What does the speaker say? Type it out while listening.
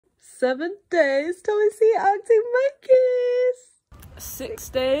7 days till we see Arctic monkeys. 6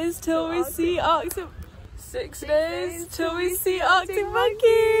 days till we see Arctic... 6 days till we see Arctic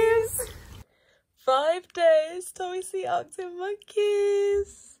monkeys. 5 days till we see Arctic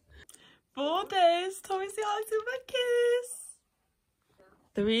monkeys. 4 days till we see Arctic monkeys.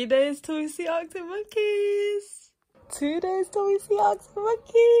 3 days till we see Arctic monkeys. 2 days till we see Arctic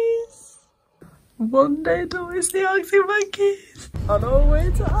monkeys. 1 day till we see Arctic monkeys. On our way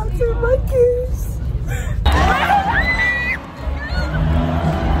to Arctic monkeys.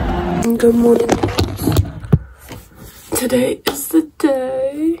 Good morning. Today is the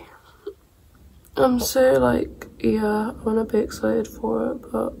day. I'm so like, yeah, I want to be excited for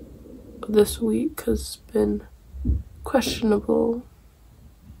it, but this week has been questionable.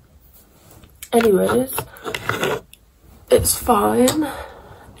 Anyways, it's fine.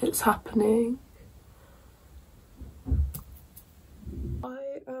 It's happening.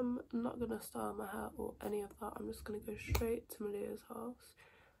 I am not going to style my hair or any of that. I'm just going to go straight to Malia's house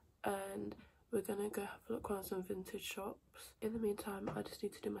and we're going to go have a look around some vintage shops. In the meantime, I just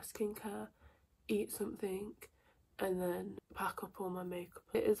need to do my skincare, eat something, and then pack up all my makeup.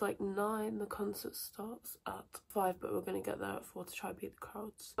 It is like 9, the concert starts at 5, but we're going to get there at 4 to try and beat the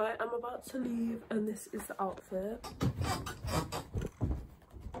crowds. I am about to leave and this is the outfit.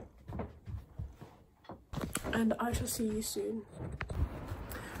 And I shall see you soon.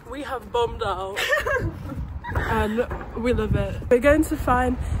 We have bombed out and we love it. We're going to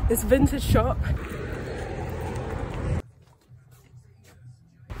find this vintage shop.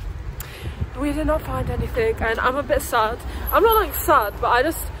 We did not find anything and I'm a bit sad. I'm not like sad, but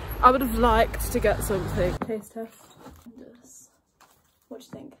I would have liked to get something. Taste test. What do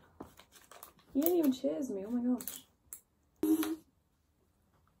you think? You didn't even cheers me, oh my gosh.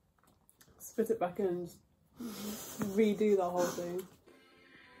 Spit it back in and just redo the whole thing.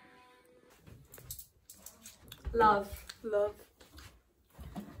 Love. Love.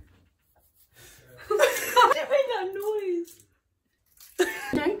 How did it make that noise?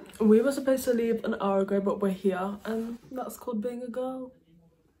 Okay. We were supposed to leave an hour ago, but we're here, and that's called being a girl.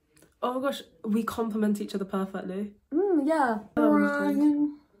 Oh my gosh, we complement each other perfectly. Yeah.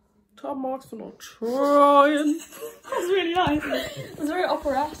 Trying. Tom Marks for not trying. That's really nice. It's very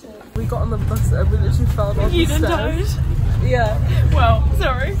operatic. We got on the bus and we literally fell off the stairs. Yeah. Well,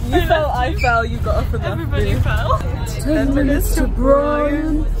 sorry. You fell, I fell, you got up and everybody fell. 10 minutes to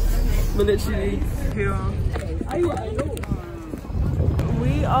Brian. We're literally here.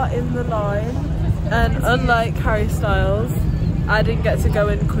 We are in the line, and unlike Harry Styles, I didn't get to go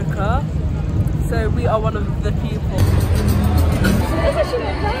in quicker. So we are one of the people.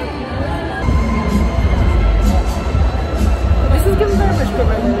 This is giving very much good.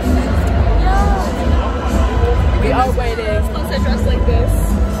 Yeah. We are waiting. It's also dressed like this.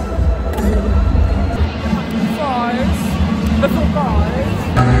 Bars. Little bars.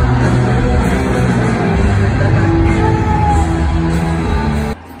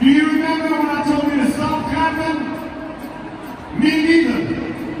 Do you remember when I told you to stop clapping? Me neither.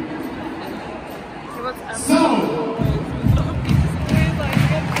 So.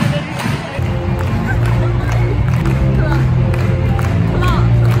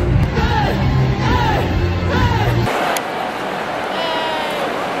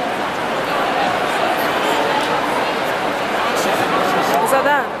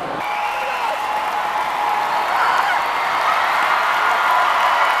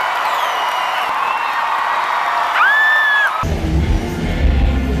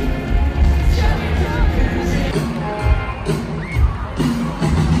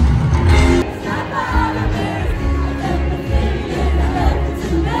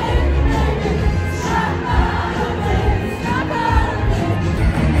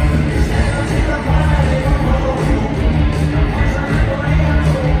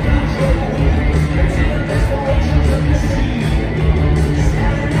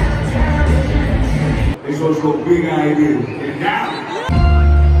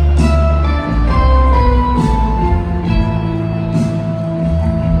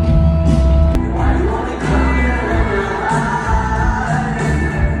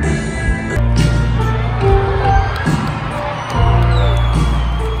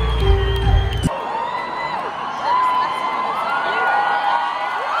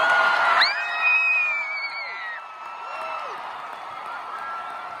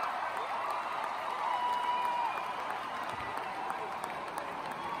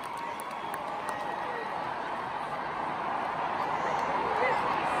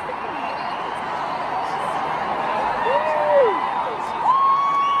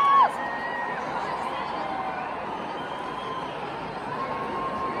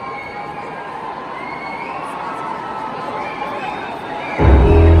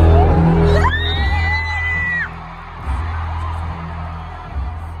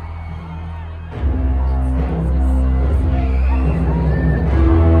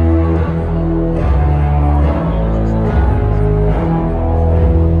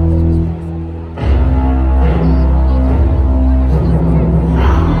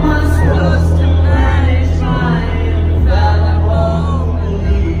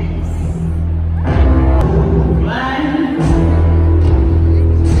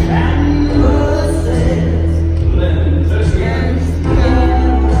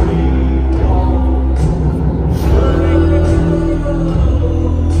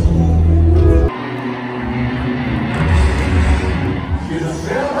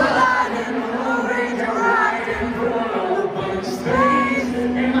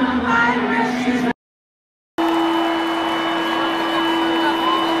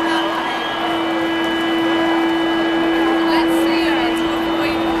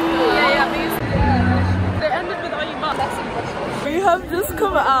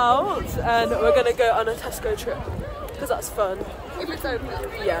 gonna go on a Tesco trip because that's fun. If it's open.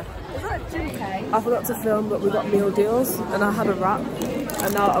 Yeah. Is that a gym cake? I forgot to film, but we got meal deals and I had a wrap,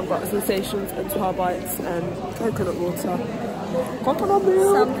 and now I've got sensations and tar bites and coconut water. Coconut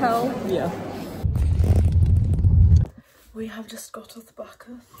milk. Some hell. Yeah. We have just got off the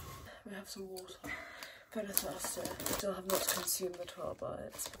backer. We have some water. Very thirsty. Still have not consumed the 12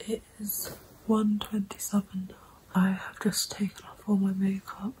 bites. It is 1:27 now. I have just taken off all my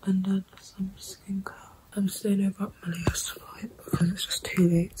makeup and done some skincare. I'm staying over at Malia's tonight because it's just too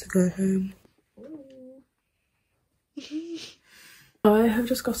late to go home. I have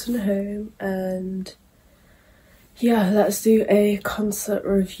just gotten home and yeah, let's do a concert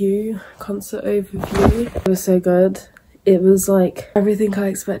overview. It was so good. It was like everything I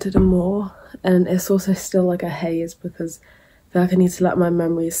expected and more, and it's also still like a haze because I feel like I need to let my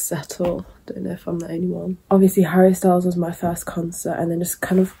memories settle. Don't know if I'm the only one. Obviously Harry Styles was my first concert, and then just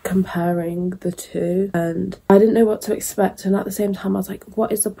kind of comparing the two, and I didn't know what to expect, and at the same time I was like,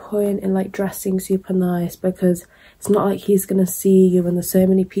 what is the point in like dressing super nice, because it's not like he's gonna see you and there's so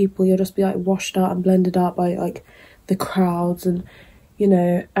many people. You'll just be like washed out and blended out by like the crowds, and you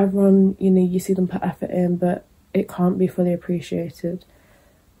know, everyone, you know, you see them put effort in, but it can't be fully appreciated.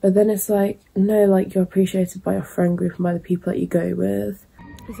 But then it's like, no, like you're appreciated by your friend group and by the people that you go with.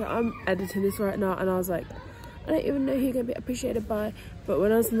 So I'm editing this right now and I was like, I don't even know who you're gonna be appreciated by. But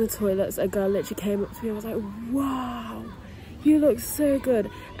when I was in the toilets, a girl literally came up to me and was like, wow, you look so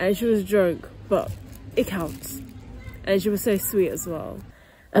good. And she was drunk, but it counts. And she was so sweet as well.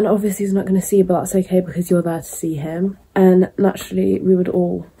 And obviously he's not gonna see you, but that's okay because you're there to see him. And naturally we would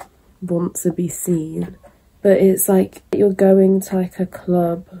all want to be seen. But it's like you're going to like a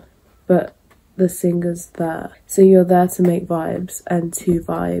club, but the singer's there. So you're there to make vibes and to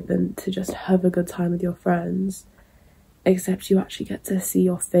vibe and to just have a good time with your friends. Except you actually get to see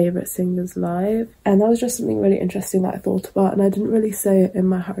your favourite singers live. And that was just something really interesting that I thought about, and I didn't really say it in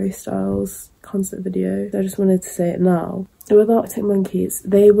my Harry Styles concert video, so I just wanted to say it now. With Arctic Monkeys,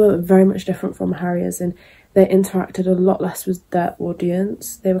 they were very much different from Harry, as in they interacted a lot less with their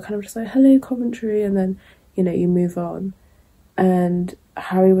audience. They were kind of just like, hello Coventry, and then, you know, you move on. And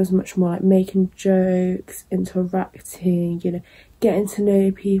Harry was much more like making jokes, interacting, you know, getting to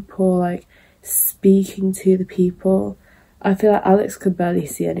know people, like speaking to the people. I feel like Alex could barely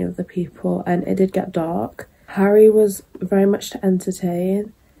see any of the people, and it did get dark. Harry was very much to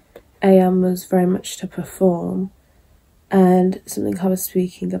entertain, AM was very much to perform. And something I was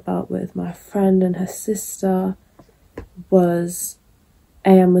speaking about with my friend and her sister was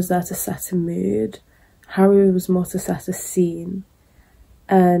AM was there to set a mood. Harry was more to set a scene.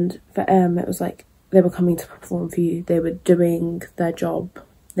 And for AM, it was like they were coming to perform for you. They were doing their job.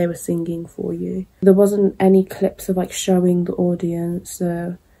 They were singing for you. There wasn't any clips of like showing the audience.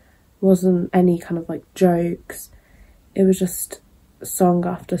 There wasn't any kind of like jokes. It was just song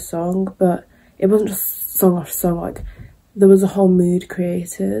after song, but it wasn't just song after song. Like there was a whole mood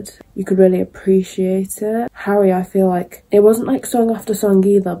created. You could really appreciate it. Harry, I feel like it wasn't like song after song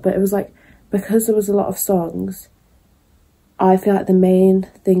either, but it was like, because there was a lot of songs, I feel like the main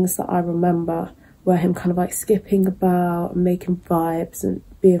things that I remember were him kind of like skipping about and making vibes and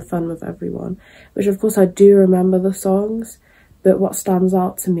being fun with everyone, which of course I do remember the songs, but what stands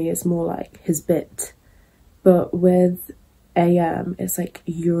out to me is more like his bit. But with AM, it's like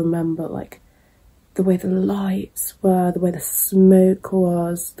you remember like the way the lights were, the way the smoke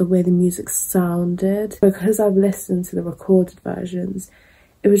was, the way the music sounded. Because I've listened to the recorded versions,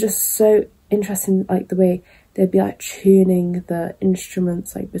 it was just so interesting, like the way they'd be like tuning the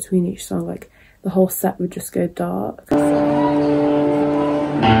instruments like between each song, like the whole set would just go dark.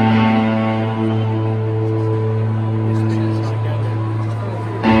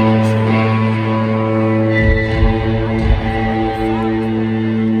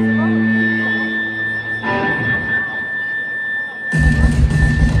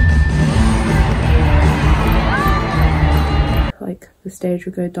 The stage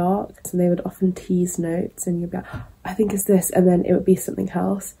would go dark, so they would often tease notes and you'd be like, I think it's this, and then it would be something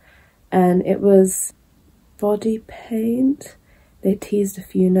else. And it was body paint. They teased a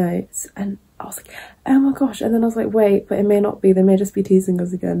few notes and I was like, oh my gosh, and then I was like, wait, but it may not be, they may just be teasing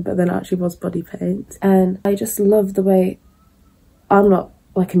us again, but then it actually was body paint. And I just love the way, I'm not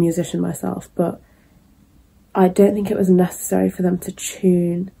like a musician myself, but I don't think it was necessary for them to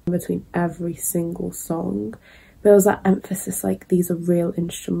tune between every single song. There was that emphasis, like these are real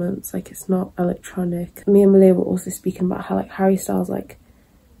instruments, like it's not electronic. Me and Malia were also speaking about how like Harry Styles, like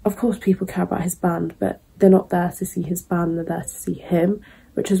of course people care about his band, but they're not there to see his band, they're there to see him,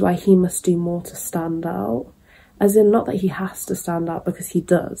 which is why he must do more to stand out. As in, not that he has to stand out, because he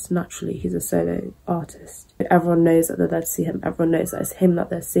does, naturally, he's a solo artist. Everyone knows that they're there to see him, everyone knows that it's him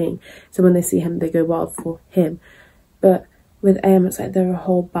that they're seeing. So when they see him, they go wild for him. But with AM, it's like they're a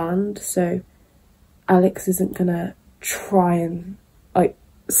whole band, so Alex isn't gonna try and like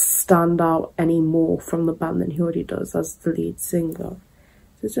stand out any more from the band than he already does as the lead singer.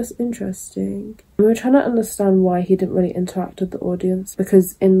 So it's just interesting. We were trying to understand why he didn't really interact with the audience,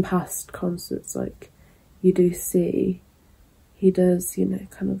 because in past concerts, like, you do see he does, you know,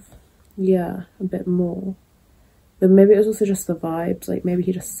 kind of, yeah, a bit more. But maybe it was also just the vibes, like maybe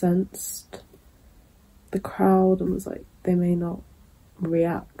he just sensed the crowd and was like, they may not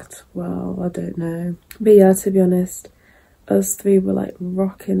react well, I don't know. But yeah, to be honest, us three were like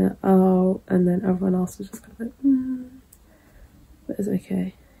rocking it out, and then everyone else was just kind of like, But it's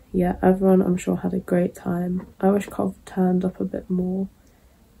okay. Yeah, everyone I'm sure had a great time. I wish Cov turned up a bit more.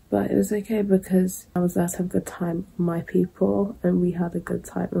 But it was okay because I was there to have a good time with my people, and we had a good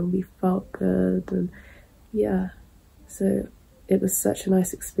time and we felt good, and yeah. So it was such a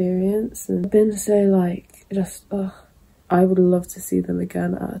nice experience, and I've been so like, just, I would love to see them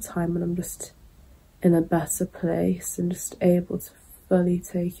again at a time when I'm just in a better place and just able to fully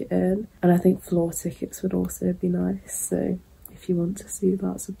take it in. And I think floor tickets would also be nice, so if you want to see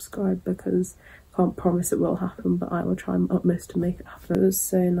that, subscribe, because can't promise it will happen, but I will try my utmost to make it happen. It was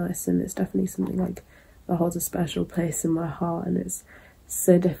so nice, and it's definitely something like that holds a special place in my heart, and it's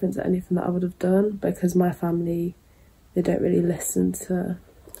so different to anything that I would have done, because my family, they don't really listen to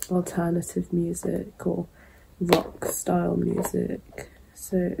alternative music or rock style music.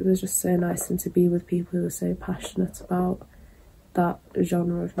 So it was just so nice, and to be with people who were so passionate about that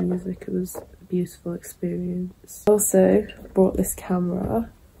genre of music, it was a beautiful experience. I also brought this camera,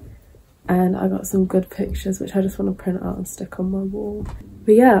 and I got some good pictures which I just want to print out and stick on my wall.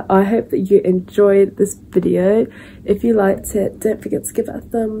 But yeah, I hope that you enjoyed this video. If you liked it, don't forget to give it a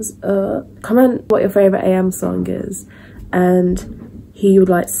thumbs up. Comment what your favourite AM song is and who you would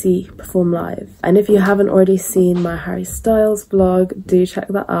like to see perform live. And if you haven't already seen my Harry Styles vlog, do check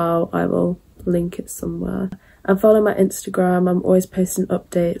that out. I will link it somewhere. And follow my Instagram. I'm always posting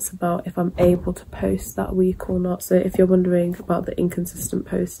updates about if I'm able to post that week or not. So if you're wondering about the inconsistent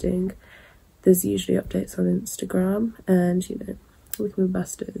posting, there's usually updates on Instagram, and you know, we can be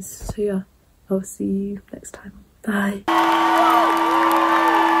besties. So yeah, I'll see you next time. Bye.